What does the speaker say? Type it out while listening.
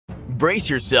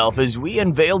brace yourself as we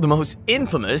unveil the most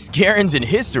infamous Karens in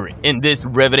history. In this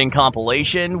riveting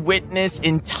compilation, witness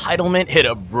entitlement hit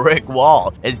a brick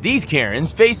wall as these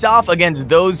Karens face off against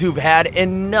those who've had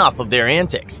enough of their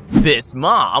antics. This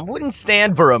mom wouldn't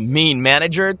stand for a mean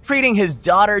manager treating his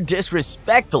daughter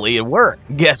disrespectfully at work.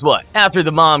 Guess what? After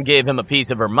the mom gave him a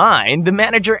piece of her mind, the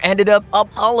manager ended up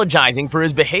apologizing for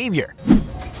his behavior.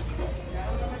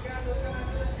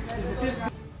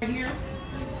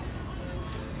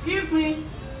 Excuse me.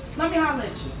 Let me holler at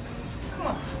you. Come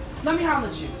on. Let me holler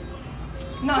at you.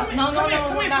 No,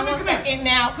 not 1 second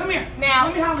now. Come here. Now.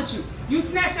 Let me holler at you. You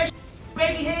snatch that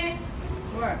baby head?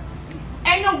 What?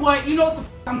 Ain't no what. You know what the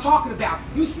I'm talking about.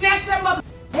 You snatch that mother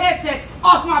headset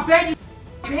off my baby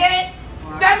head?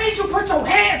 What? That means you put your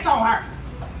hands on her.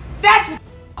 That's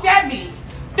what that means.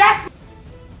 That's my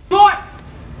daughter.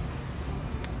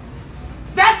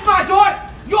 That's my daughter.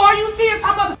 All you see is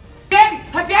her mother daddy.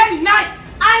 Her daddy nice.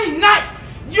 I ain't nice.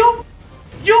 You,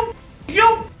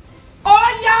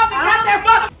 all y'all that got that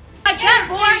mother like that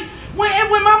boy.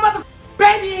 When my mother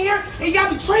baby in here and y'all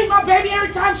be treating my baby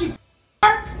every time she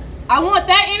hurt. I want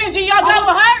that energy y'all got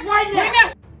with her. Right now. Bring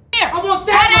that here. I want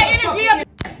that energy up.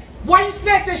 Why you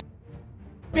snatch that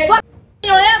baby? Fuck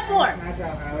your head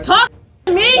for? Talk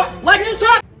to me like you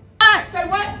talk to her. Say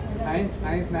what? I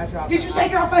ain't snatch off. Did you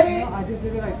take it off her head? No, I just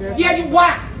did it like this. Yeah, you why?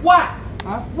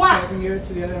 Huh? Why? So I can give it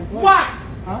to the other employee. Why?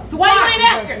 Huh? So why you ain't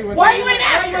ask her? Why you ain't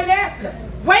ask her?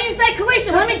 Why you say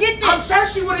Kalisha? Let me get this. I'm sure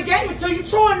she would have gave it to you,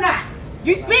 true or not.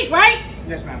 You speak, right?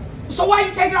 Yes, ma'am. So why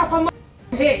you taking off her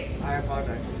head? I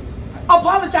apologize.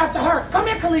 Apologize to her. Come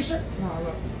here, Kalisha. No,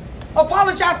 look.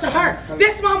 Apologize to her.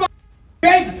 This is my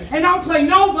baby, and I don't play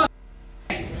no mother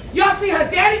games. Y'all see her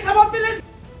daddy come up in this?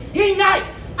 He nice.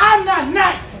 I'm not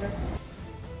nice.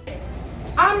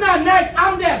 I'm not nice.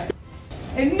 I'm that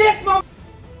bitch. And this mother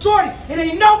shorty, and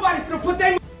ain't nobody finna put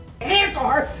their hands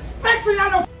on her, especially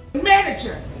not no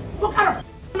manager. What kind of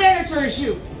manager is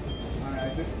you?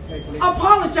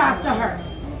 Apologize to her.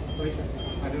 Felicia,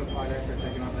 I do apologize for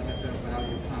taking off the headset without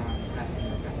you asking me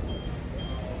that.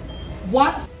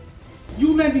 What?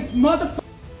 You let these motherfuckers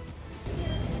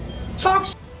talk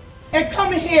and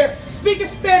come in here speaking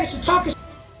Spanish and talking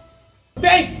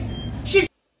baby. She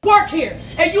work here,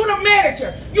 and you the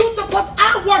manager. You supposed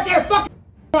I work at a fucking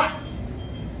restaurant.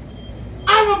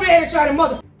 I'm a manager at a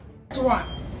motherfucking restaurant.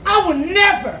 I would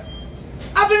never.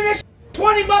 I've been in this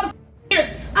 20 motherfucking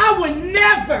years. I would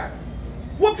never.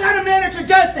 What kind of manager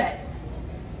does that?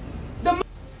 The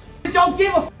motherfuckers don't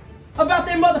give a about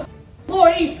their motherfucking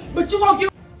employees, but you gonna give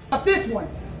a about this one.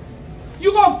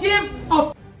 You gonna give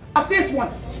a about this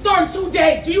one starting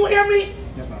today. Do you hear me?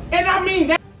 Yes, ma'am. And I mean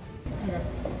that.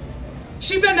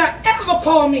 She better not ever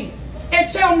call me and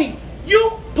tell me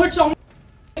you put your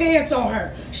hands on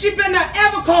her. She better not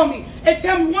ever call me and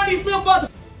tell me one of these little motherfuckers.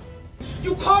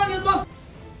 You calling this motherfucker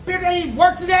here that ain't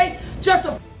work today just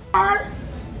to her?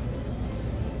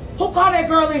 Who called that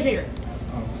girl in here?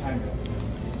 Oh, I know.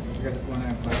 Because it's one of the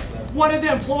employees. One of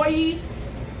the employees?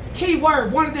 Key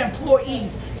word, one of the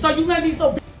employees. So you let these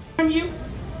little on you?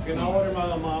 Can I order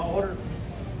my order?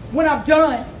 When I'm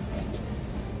done.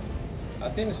 I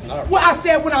think it's not. Well, I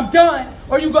said when I'm done,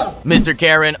 or you gonna. Mr.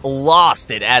 Karen lost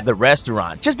it at the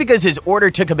restaurant just because his order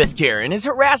took a bit. Karen is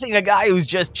harassing a guy who's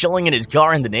just chilling in his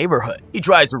car in the neighborhood. He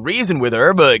tries to reason with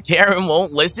her, but Karen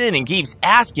won't listen and keeps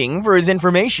asking for his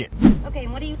information. Okay,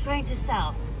 what are you trying to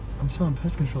sell? I'm selling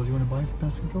pest control. Do you want to buy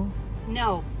pest control?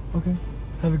 No. Okay.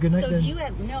 Have a good night So then. do you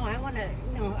have,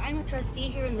 I'm a trustee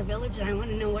here in the village and I want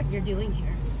to know what you're doing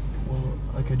here. Well,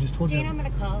 like I just told Jane, you. I'm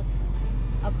going to call.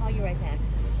 I'll call you right back.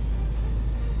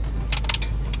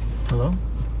 Hello?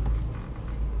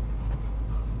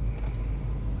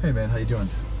 Hey man, how you doing?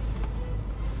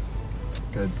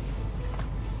 Good.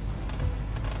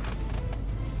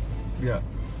 Yeah.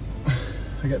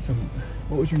 I got some,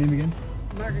 what was your name again?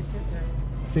 Margaret Zitzer.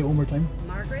 Say it one more time.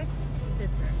 Margaret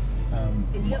Zitzer.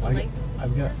 And do you have a license to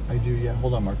do that? I do, yeah.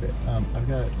 Hold on, Margaret. I've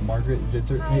got Margaret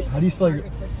Zitzer. Hi, Hey, how do you spell your...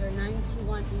 Margaret Zitzer,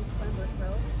 921 East Glenbrook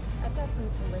Road. I've got some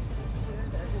solicitors here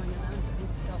that are going around trying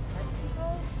to sell pest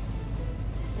control.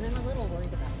 And I'm a little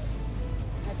worried about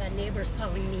it. I've got neighbors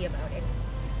calling me about it.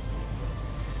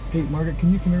 Hey, Margaret,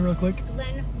 can you come here real quick?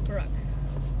 Glenbrook.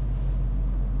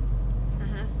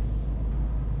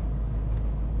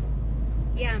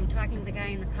 Yeah, I'm talking to the guy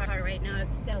in the car right now.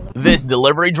 This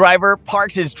delivery driver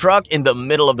parks his truck in the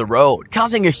middle of the road,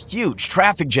 causing a huge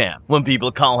traffic jam. When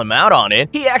people call him out on it,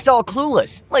 he acts all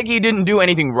clueless, like he didn't do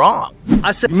anything wrong.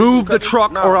 I said move the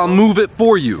truck or I'll move it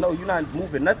for you. No, you're not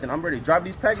moving nothing. I'm ready to drop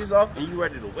these packages off and you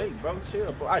ready to wait, bro.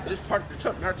 Chill, bro. I just parked the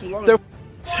truck not too long ago. There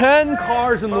are 10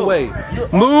 cars in the way.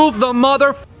 Move the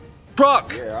mother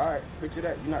truck. Yeah, all right. Picture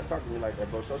that. You're not talking to me like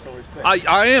that, bro. Show some respect.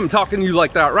 I am talking to you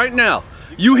like that right now.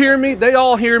 You hear me? They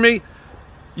all hear me.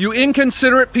 You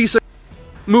inconsiderate piece of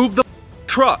move the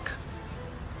truck.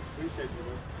 Appreciate you,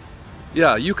 man.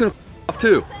 Yeah, you can off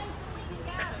too.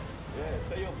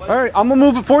 All right, I'm gonna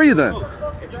move it for you then.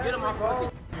 If you get in my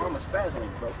car, I'm gonna spaz on you,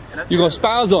 bro. You're gonna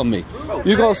spouse on me.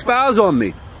 You're gonna spouse on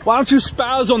me. Why don't you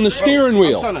spouse on the steering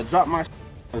wheel? I'm trying to drop my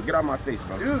get out my face,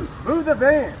 bro. Dude, move the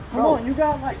van. Come on, you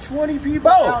got like 20 people.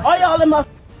 Bro, all y'all in my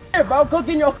here, bro. Go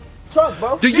get in your truck,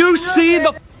 bro. Do you see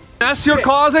the mess you're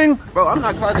causing? Bro, I'm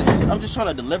not causing. I'm just trying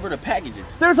to deliver the packages.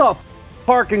 There's a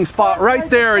parking spot right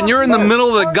there, and you're in the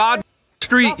middle of the god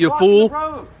street, you fool.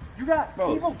 You got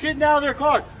people getting out of their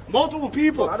cars. Multiple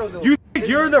people. You think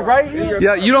you're the right here?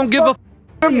 Yeah, you don't give a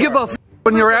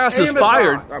when your ass is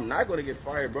fired. I'm not gonna get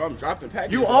fired, bro. I'm dropping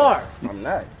packages. You are. I'm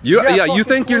not. You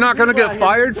think you're not gonna get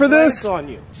fired for this?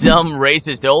 Some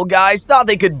racist old guys thought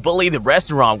they could bully the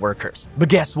restaurant workers. But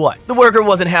guess what? The worker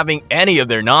wasn't having any of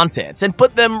their nonsense and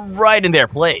put them right in their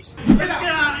place. Get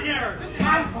out of here!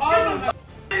 I'm calling the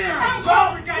here!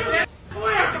 Don't you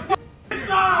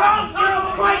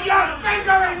put your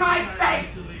finger in my face!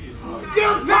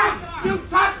 You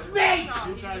touched me!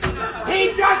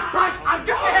 He just touched me! Get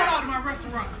the hell out of my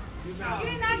restaurant! You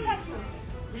did not touch me.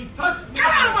 He touched me! Get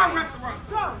out of my restaurant!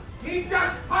 He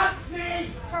just touched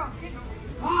me!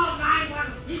 Call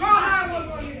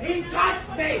 911! He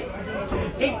touched me!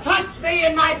 He touched me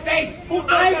in my face! Who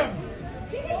touched him?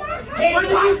 What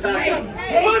did you touch him?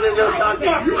 What did you touch him?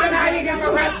 I'm going to get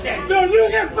arrested! No, you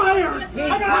get fired! I'm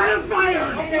going to get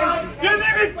fired! Your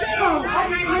name is Joe!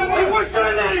 And what's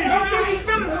your name?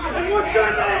 And what's your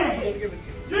name?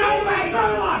 Nobody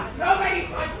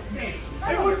touched me!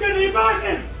 And what's your name,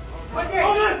 Martin? Oh,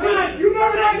 that's good! You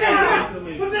remember that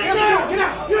guy? Put that down! Get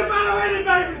out! You're violating,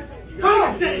 baby!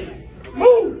 Policy!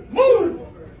 Move! Move!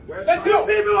 Let's go!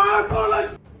 People are full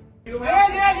of you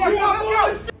are full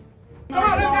of Come on,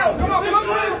 let's go! Come on! Come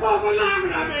on!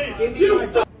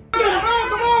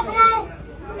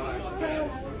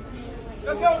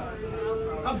 Let's go!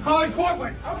 I'm calling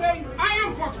corporate. Okay, I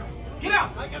am corporate. Get out!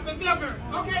 Get up here.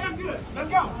 Okay, that's good. Let's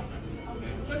go.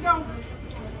 Let's go.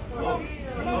 Come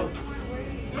on.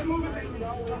 Let's move it.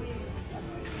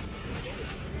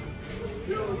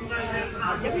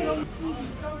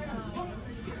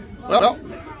 Well,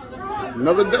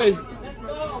 another day.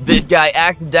 This guy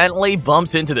accidentally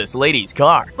bumps into this lady's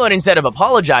car, but instead of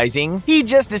apologizing, he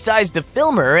just decides to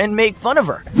film her and make fun of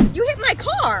her. You hit my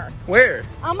car. Where?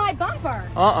 On my bumper.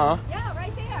 Uh-uh. Yeah,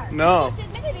 right there. No. You just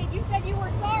admitted it. You said you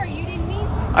were sorry. You didn't mean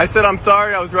to. I said I'm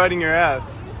sorry I was riding your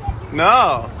ass.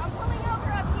 No. I'm pulling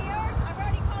over up here. I've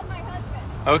already called my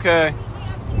husband. Okay.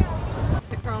 Meet me up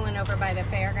here. Patrolling over by the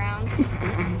fairgrounds.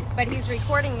 But he's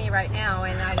recording me right now,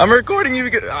 and I'm recording you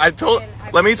because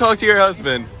let me talk to your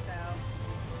husband.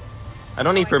 I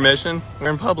don't need permission. We're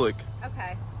in public.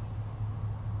 Okay.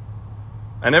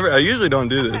 I usually don't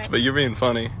do this, but you're being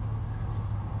funny.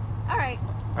 All right.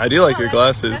 I do like your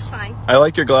glasses. That's fine. I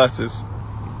like your glasses.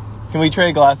 Can we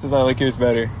trade glasses? I like yours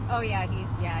better. Oh yeah, he's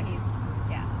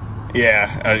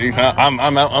Yeah,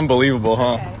 I'm unbelievable,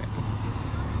 huh? Okay.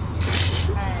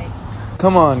 All right.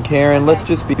 Come on, Karen, let's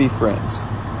just be friends.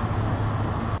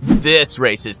 This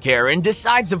racist Karen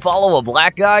decides to follow a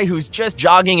black guy who's just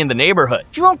jogging in the neighborhood.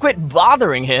 She won't quit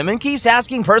bothering him and keeps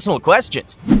asking personal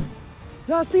questions.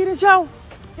 Y'all see this, yo?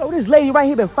 Yo, this lady right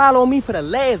here been following me for the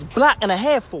last block and a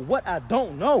half for what I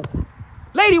don't know.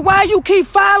 Lady, why you keep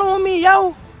following me,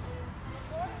 yo?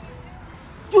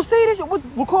 You see this?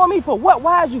 Record me for what?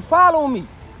 Why is you following me?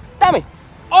 Damn it.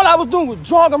 All I was doing was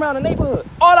jogging around the neighborhood.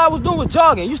 All I was doing was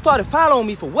jogging. You started following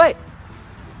me for what?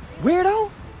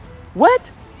 Weirdo?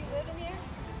 What?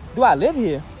 Do I live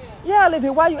here? Yeah, I live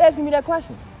here. Why are you asking me that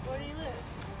question? Where do you live?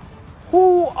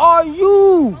 Who are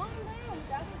you?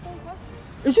 That's the same question.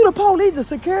 Is you the police, the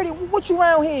security? What you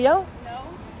around here, yo? No.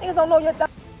 Niggas don't know your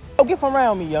Yo, get from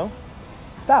around me, yo.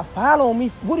 Stop following me.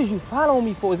 What is you following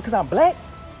me for? Is it because I'm black?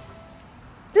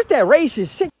 This that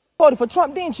racist shit. You voted for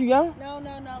Trump, didn't you, yo? No.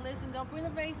 Listen, don't bring the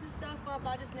racist stuff up.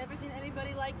 I just never seen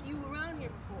anybody like you around here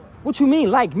before. What you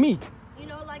mean, like me? You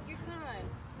know, like your kind.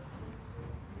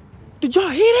 Did y'all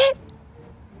hear that?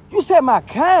 You said my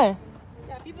kind.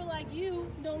 Yeah, people like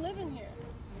you don't live in here.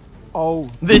 Oh.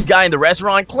 This guy in the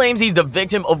restaurant claims he's the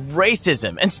victim of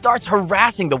racism and starts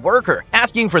harassing the worker,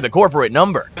 asking for the corporate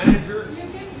number. Manager?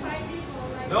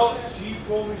 No, she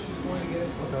told me she's going to get it.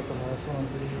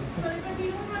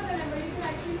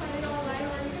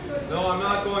 No, I'm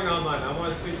not going online. I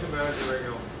want to speak to the manager right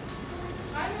now.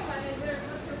 I'm the manager.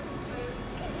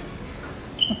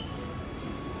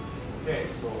 Okay,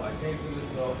 so I came through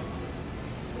this up.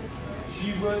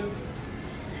 She went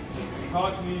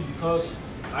talk to me because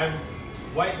I'm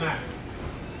white man.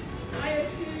 I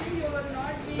assure you, you are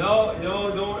not being. No,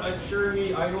 don't assure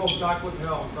me. I know exactly what the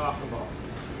hell I'm talking about.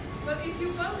 But if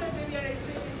you call that, maybe you're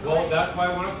extremely sorry. Well, that's why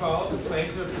I want to call the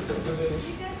claims of the.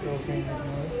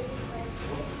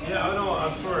 Yeah, I know.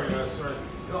 I'm sorry.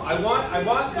 No, I want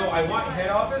head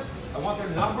office. I want their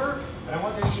number, and I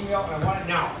want their email, and I want it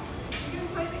now. You can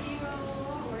find the email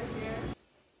right here.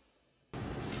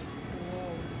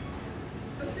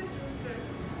 That's just rude, sir.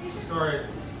 Sorry.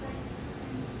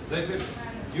 Listen,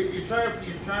 you're trying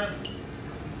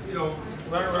to,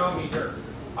 run around me here.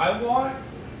 I want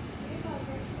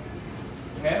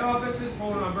head office's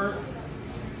phone number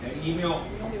and email,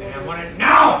 and I want it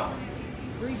now.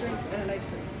 3 drinks and an ice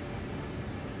cream.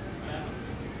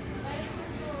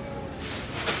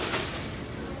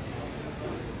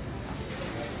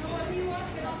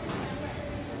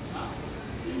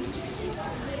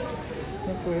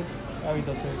 Abby's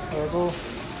up there. Or go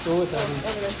with Abby.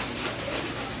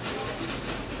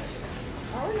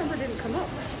 Our number didn't come up.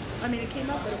 I mean, it came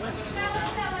up, but it went.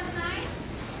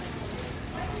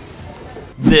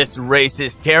 This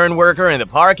racist Karen worker in the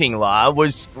parking lot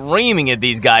was screaming at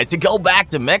these guys to go back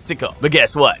to Mexico. But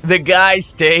guess what? The guys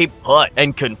stay put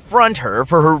and confront her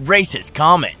for her racist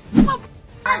comment. You don't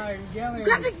tell me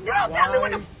what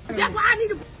the f. That's why I need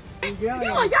to. You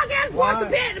a young ass boy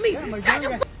compared to me. Shut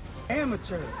the f.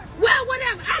 Amateur. Well,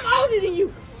 whatever. I'm older than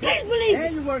you. Please believe me.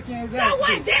 And you working as So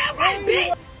what? Damn right,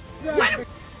 bitch. Where the f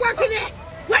working at?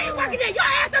 Where you working at? Your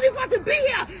ass don't even want to be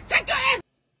here. Take your ass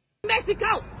to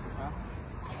Mexico.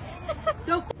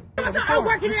 The f I'm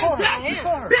working at Jack.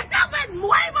 Bitch, I make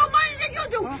way more money than you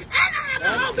do. And I have my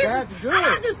own business. I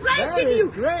got this place to you.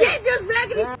 Get this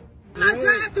raggedy my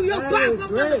drive through your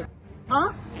bicycle.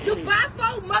 Huh? You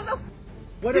bicycle,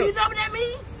 motherfucker. Do you know what that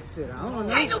means? Shit, I don't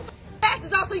know. Take no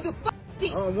asses off so you can f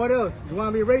it. Oh, what else? You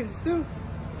want to be racist too?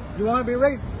 You want to be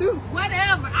racist too?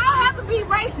 Whatever. I don't have to be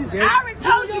racist. Yeah. I already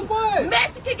told you. What?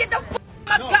 Mexican, get the f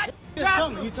out of my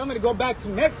goddamn. You told me to go back to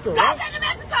Mexico, Go right? back to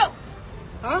Mexico.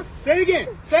 Huh? Say it again.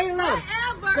 Say it louder.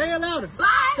 Whatever. Say it louder.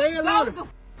 Bye. Say it louder.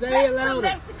 Say it louder.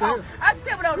 Mexico. I'm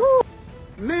still on.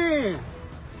 Man,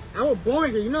 I was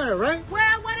born here. You know that, right?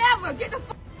 Well, whatever. Get the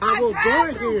f I was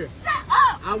born here. Shut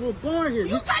up. I was born here.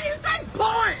 You can't even say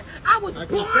born. I was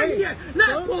born here,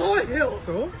 not born here.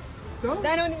 So?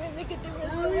 That don't even make a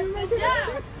difference.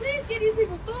 Yeah, please get these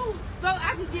people food so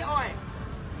I can get on.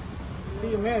 See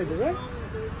your manager, right?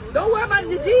 Don't worry about it.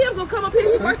 The GM gonna come up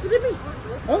here. He worse than me.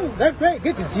 Oh, that's great.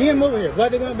 Get the GM over here. Why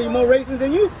they gonna be more racist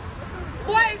than you?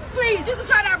 Boy, please, you can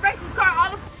try that racist car all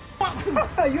the f want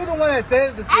to. You're the one that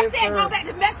says the I said go back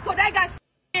to Mexico. They got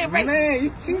shit racist. Man, you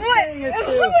keep saying it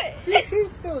still. You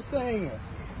keep still saying it.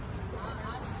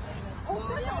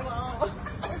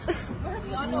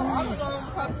 Y'all know all of them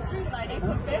across the street, like they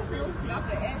professionals. Y'all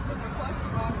can ask them a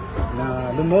question.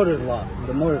 Nah, the motor's locked.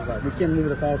 The motor's locked. We can't move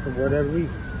the car for whatever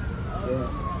reason. Yeah.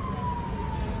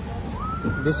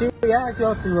 Did she really ask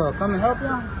y'all to come and help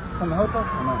y'all? Come and help us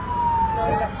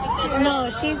or no? No,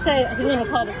 she said she's gonna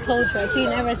call the tow truck. She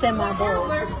never said my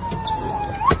bowl.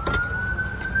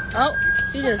 Oh,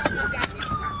 she just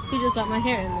got my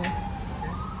hair in there.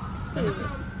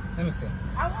 Let me see.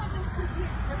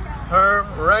 Her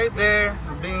right there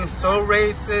being so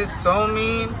racist, so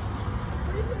mean.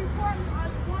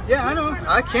 Yeah, I know.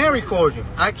 I can't record you.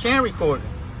 I can't record you.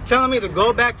 Telling me to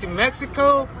go back to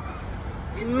Mexico?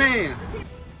 Man.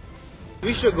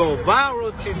 You should go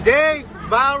viral today,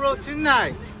 viral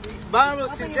tonight. Viral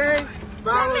today, viral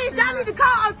That means y'all tonight. need to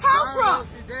call a tow truck.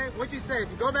 Today. What you say?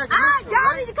 To go back to Mexico, Y'all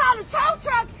right? need to call a tow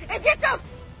truck and get your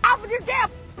off of this damn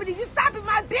property. You stopping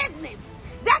my business.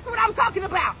 That's what I'm talking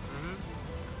about.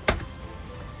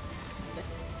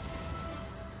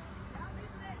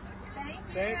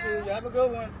 Thank you. You have a good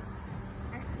one.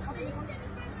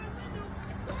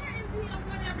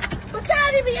 But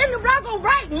y'all even in the wrong or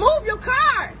right. Move your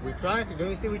car. We trying to. Don't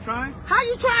you see we trying? How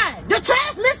you trying? The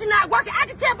transmission not working. I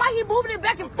can tell by he moving it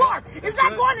back and forth. It's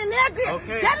not going in there good.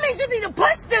 Okay. That means you need to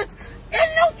push this in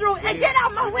neutral and get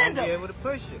out my window. Be able to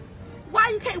push it. Why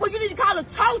you can't? Well, you need to call a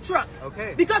tow truck.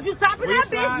 Okay. Because you're stopping our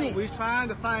business. We're trying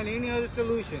to find any other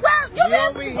solution. Well, you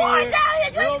over been born down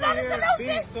here. You ain't know the solution.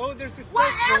 Being so disrespectful,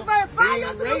 Whatever. Find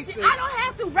your being solution. racist. I don't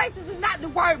have to. Racist is not the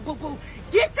word, boo-boo.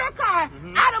 Get your car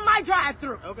out of my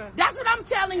drive-thru. Okay. That's what I'm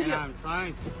telling you. I'm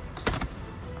trying to.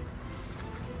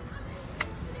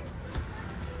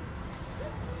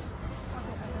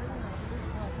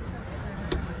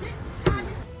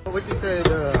 What you said,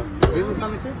 we were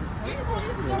coming to?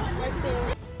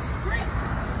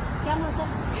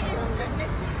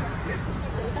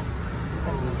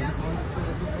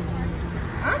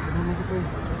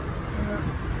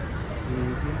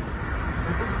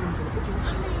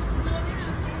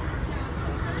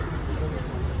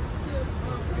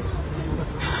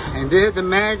 And there's the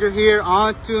manager here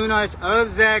on too much of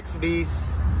Zaxby's,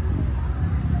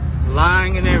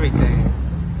 lying and everything.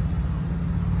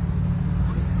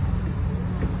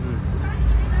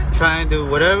 Trying to do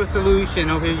whatever solution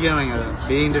over here, yelling at her,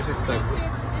 being disrespectful.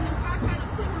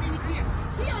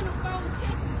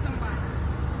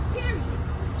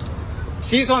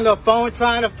 She's on the phone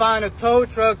trying to find a tow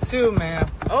truck too, man.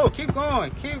 Oh, keep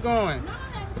going, keep going.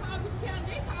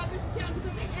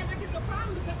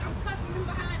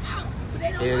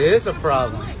 It is a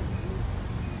problem.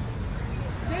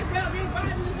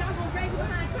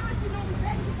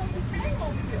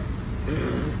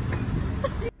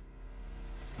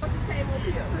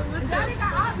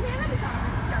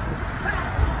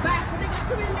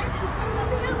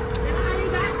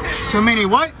 Too many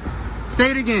what?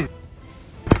 Say it again.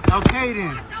 Okay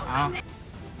then.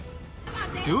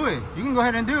 Do it. You can go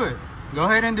ahead and do it. Go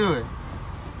ahead and do it.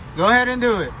 Go ahead and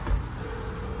do it.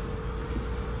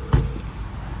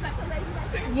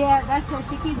 Yeah, that's her.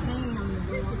 She keeps banging on the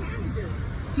door.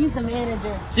 She's the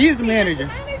manager. She's the manager.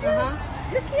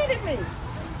 You're kidding me.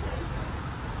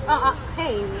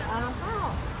 Hey,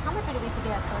 how much did we to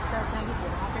get? Can I get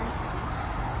your address?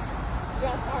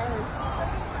 Yes,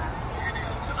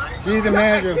 She's the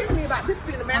manager. You're kidding me about this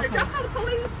being the manager. Y'all call the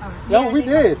police? No, we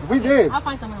did. We did. I'll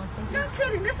find someone else. You're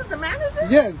kidding. This is the manager?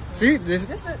 Yeah. See, this.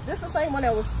 This the same one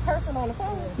that was person on the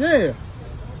phone? Yeah.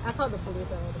 I called the police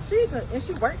already. And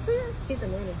she works here? She's the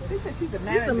manager. She said she's the She's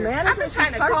manager. the manager? I've been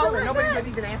trying to call her. Nobody would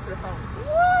even answer the phone.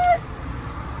 What?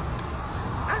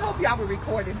 I hope y'all were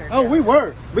recording her. Oh, we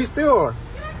were. We still are.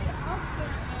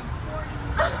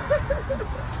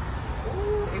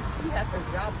 Ooh, if she has a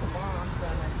job tomorrow, I'm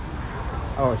gonna.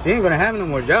 Oh, she ain't gonna have no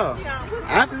more job.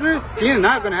 After this, she is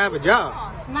not gonna have a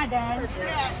job. My dad.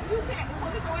 Yeah, you can't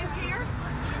go in here.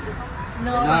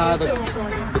 No. Nah,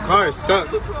 the car is stuck.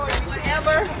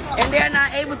 Whatever, and they're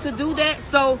not able to do that.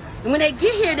 So when they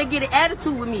get here, they get an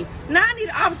attitude with me. Now I need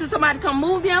an officer, somebody to come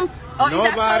move them.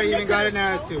 Nobody even got an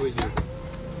attitude with you.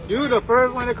 You the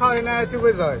first one to call an attitude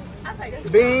with us.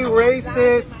 Being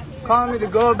racist, calling me to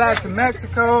go back to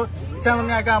Mexico, telling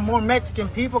me I got more Mexican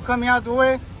people coming out the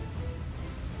way.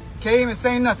 Can't even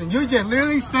say nothing. You just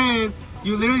literally said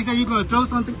you're gonna throw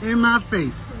something in my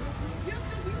face.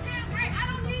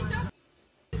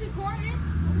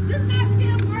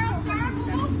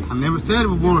 I never said it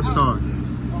was war star.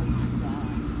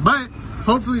 But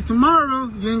hopefully tomorrow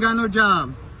you ain't got no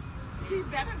job. She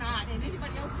better not, and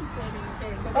anybody else who said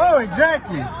anything. Oh,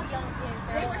 exactly.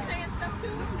 They were saying stuff too.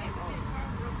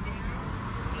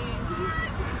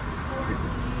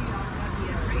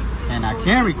 And I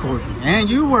can record you. And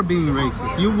you were being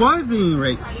racist. You was being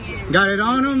racist. Got it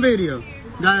all on video.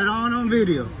 Got it all on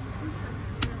video.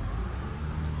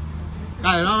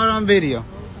 Got it all on video.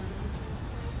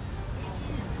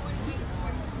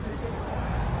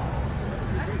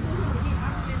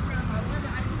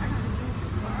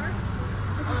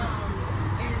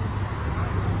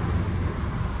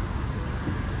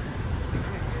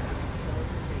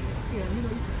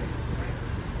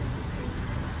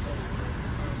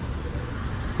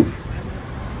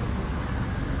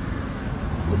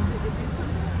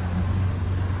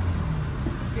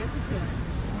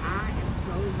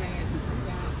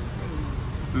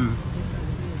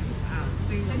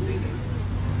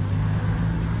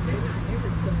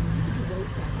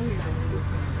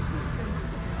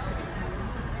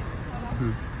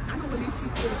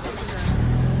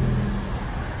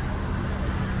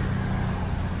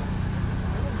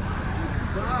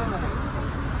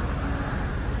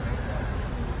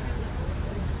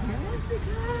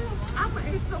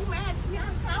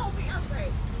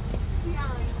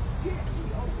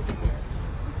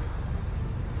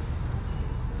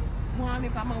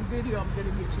 If I'm on video, I'm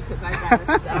gonna get you because I got a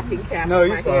stocking cap no, on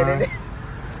my fine. head.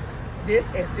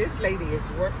 If this lady is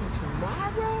working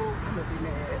tomorrow, I'm gonna be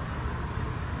mad.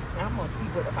 I'm gonna see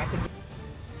if I can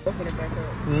open it back up.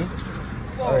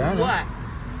 For what?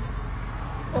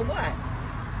 For what?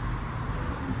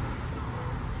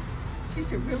 She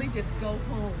should really just go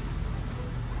home.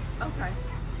 Okay.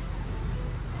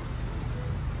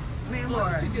 Man,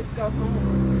 why don't you just go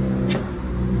home?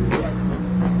 Yes.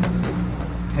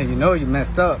 Hey, you know you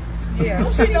messed up. Yeah.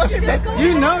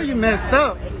 You know you messed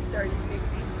up.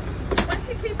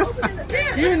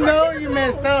 You know you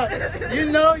messed up.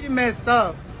 You know you messed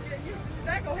up. You're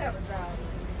not gonna have a job.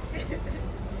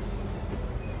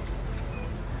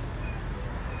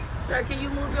 Sir, can you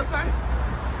move your car?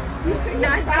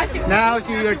 Now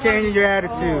you're changing your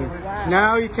attitude.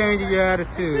 Now you're changing your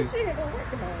attitude. She ain't gonna work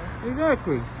tomorrow.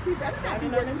 Exactly. She better not be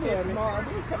working here tomorrow.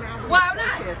 Why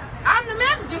not? I'm the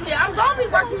manager here. I'm going to be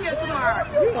working here tomorrow.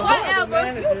 Whatever.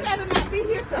 You better not be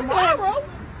here tomorrow.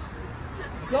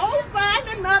 Go find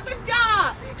another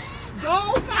job.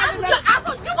 Go find another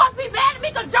job. You must be mad at me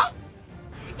because don't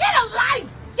get a life.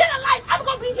 Get a life. I'm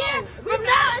going to be here from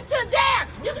now until there.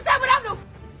 You can say whatever the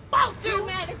want to. You're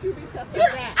mad at you because of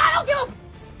that. I don't give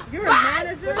a You're a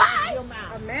manager? Bye.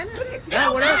 A manager?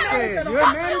 That's what I said. You're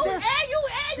a manager? And you.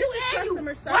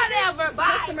 Customer service. Whatever.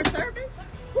 Bye. Customer service?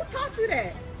 Who taught you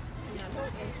that?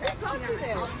 Who taught you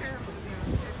that?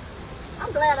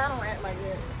 I'm glad I don't act like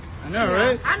that. I know,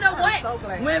 right? I know what? I'm so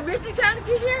glad. When Richie County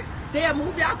get here, they'll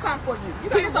move y'all car for you. You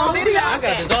got this on video? I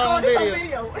got this all on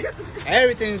video.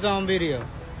 Everything's on video.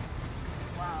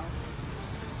 Wow.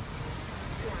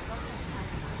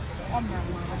 I'm not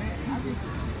one of that. I just...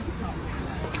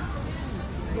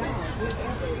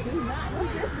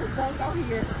 Don't go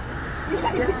here. This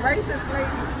racist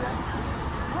lady.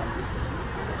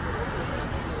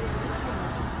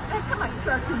 Hey, come on,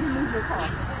 sir. Can you move your car?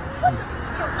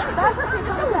 That's what you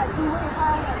do.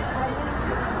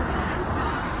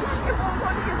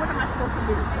 What am I supposed to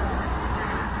do?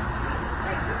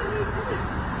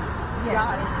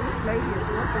 Yeah, this lady is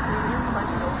working for you.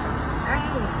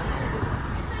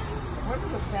 What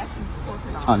was that she's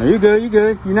working on? Oh, no, you good. You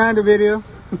good. You're not in the video.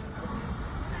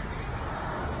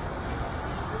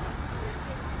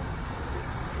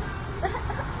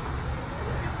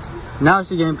 Now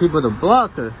she's getting people to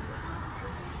block her.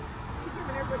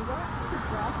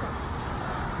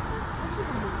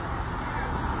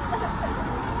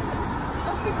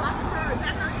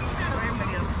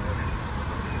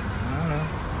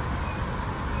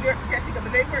 Jessica,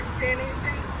 but they weren't saying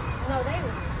anything? No, they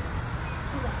were.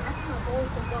 She's like, I can't avoid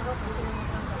to go up and get in the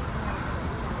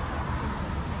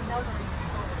Nobody.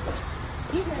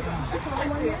 She said,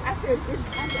 I said,